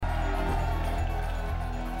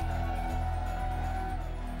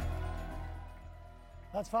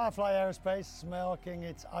That's Firefly Aerospace marking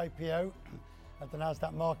its IPO at the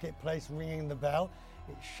Nasdaq marketplace, ringing the bell.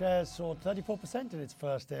 Its shares soared 34% in its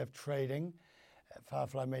first day of trading.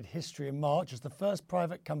 Firefly made history in March as the first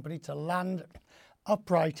private company to land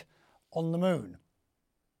upright on the moon.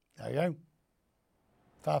 There you go.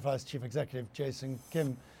 Firefly's Chief Executive Jason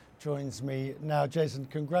Kim joins me now. Jason,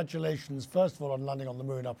 congratulations, first of all, on landing on the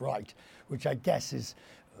moon upright, which I guess is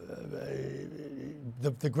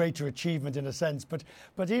the greater achievement in a sense.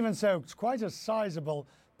 But even so, it's quite a sizable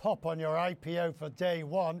pop on your IPO for day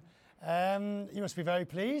one. You must be very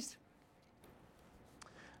pleased.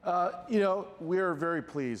 We're very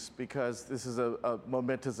pleased because this is a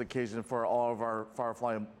momentous occasion for all of our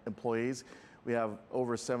Firefly employees. We have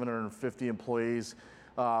over 750 employees.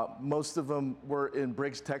 Most of them were in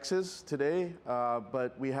Briggs, Texas today,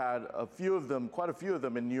 but we had quite a few of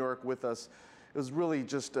them in New York with us. It was really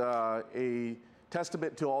just a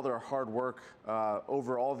testament to all their hard work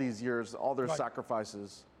over all these years, all their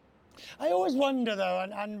sacrifices. I always wonder though,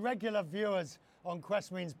 and regular viewers on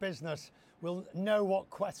Quest Means Business will know what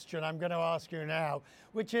question I'm going to ask you now,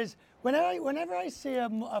 which is whenever I see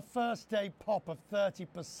a first day pop of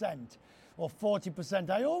 30% or 40%,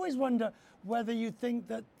 I always wonder whether you think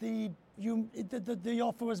that the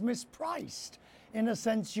offer was mispriced. In a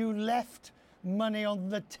sense, you left money on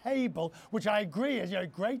the table, which I agree is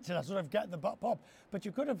great to sort of get the pop, but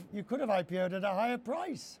you could have IPO'd at a higher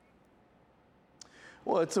price.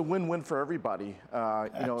 Well, it's a win-win for everybody.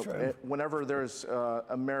 True. Whenever there's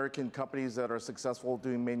American companies that are successful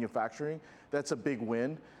doing manufacturing, that's a big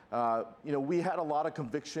win. We had a lot of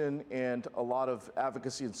conviction and a lot of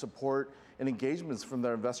advocacy and support and engagements from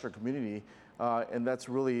the investor community, and that's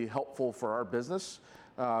really helpful for our business.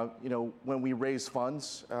 When we raise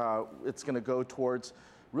funds, it's going to go towards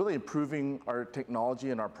really improving our technology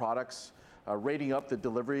and our products, rating up the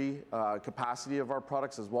delivery capacity of our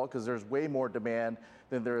products as well, because there's way more demand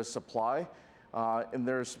than there is supply. And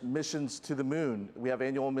there's missions to the moon. We have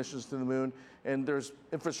annual missions to the moon, and there's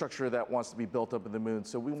infrastructure that wants to be built up in the moon.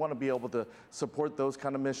 So we want to be able to support those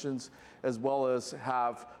kind of missions, as well as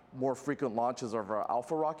have more frequent launches of our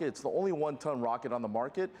Alpha rocket. It's the only 1-ton rocket on the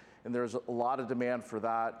market, and there's a lot of demand for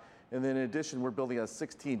that. And then in addition, we're building a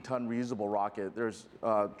 16-ton reusable rocket. There's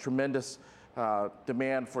tremendous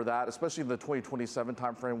demand for that, especially in the 2027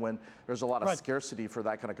 timeframe when there's a lot of scarcity for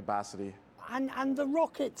that kind of capacity. And the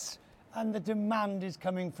rockets and the demand is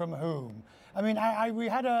coming from whom? I mean, we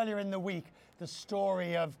had earlier in the week the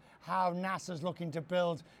story of how NASA's looking to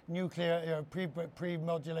build nuclear,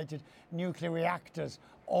 pre-modulated nuclear reactors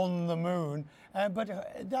on the moon,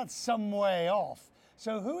 but that's some way off.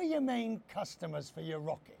 So who are your main customers for your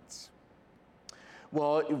rockets?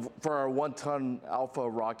 Well, for our 1-ton Alpha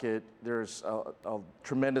rocket, there's a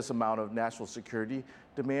tremendous amount of national security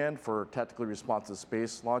demand for tactically responsive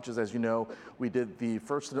space launches. As you know, we did the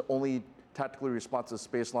first and only tactically responsive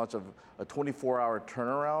space launch of a 24-hour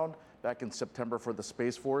turnaround back in September for the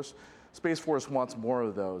Space Force. Space Force wants more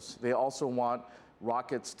of those. They also want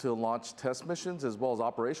rockets to launch test missions as well as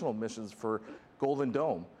operational missions for Golden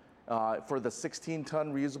Dome. For the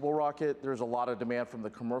 16-ton reusable rocket, there's a lot of demand from the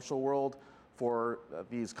commercial world for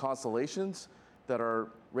these constellations that are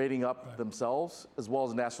rating up themselves, as well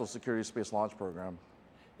as National Security Space Launch Program.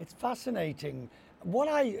 It's fascinating.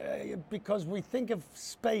 Because we think of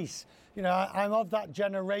space, I'm of that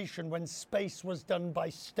generation when space was done by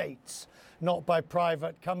states, not by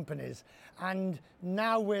private companies. And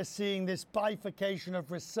now we're seeing this bifurcation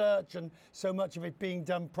of research and so much of it being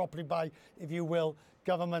done properly by, if you will,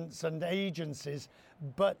 governments and agencies.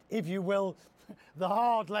 But if you will, the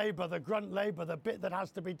hard labor, the grunt labor, the bit that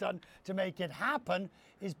has to be done to make it happen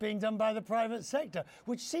is being done by the private sector,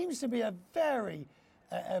 which seems to be a very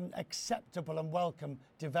acceptable and welcome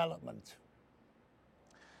development.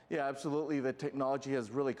 Yeah, absolutely. The technology has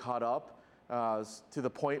really caught up to the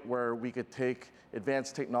point where we could take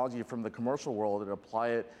advanced technology from the commercial world and apply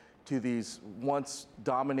it to these once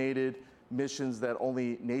dominated missions that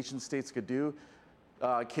only nation states could do.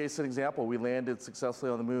 Case in example, we landed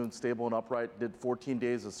successfully on the moon, stable and upright, did 14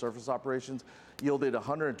 days of surface operations, yielded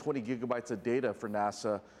 120 gigabytes of data for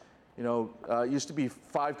NASA. It used to be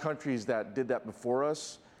 5 countries that did that before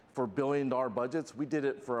us for billion-dollar budgets. We did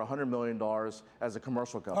it for $100 million as a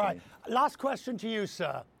commercial company. All right, last question to you,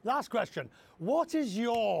 sir. Last question. What is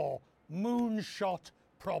your moonshot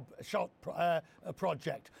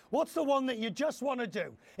project? What's the one that you just want to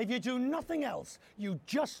do? If you do nothing else, you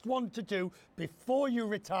just want to do before you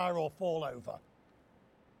retire or fall over?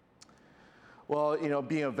 Well,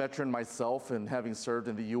 being a veteran myself and having served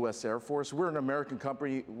in the U.S. Air Force, we're an American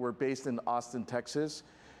company. We're based in Austin, Texas.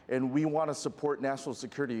 and we want to support national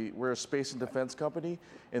security. We're a space and defense company,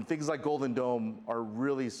 and things like Golden Dome are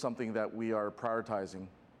really something that we are prioritizing.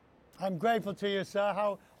 I'm grateful to you, sir.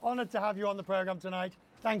 How honored to have you on the program tonight.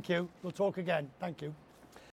 Thank you. We'll talk again. Thank you.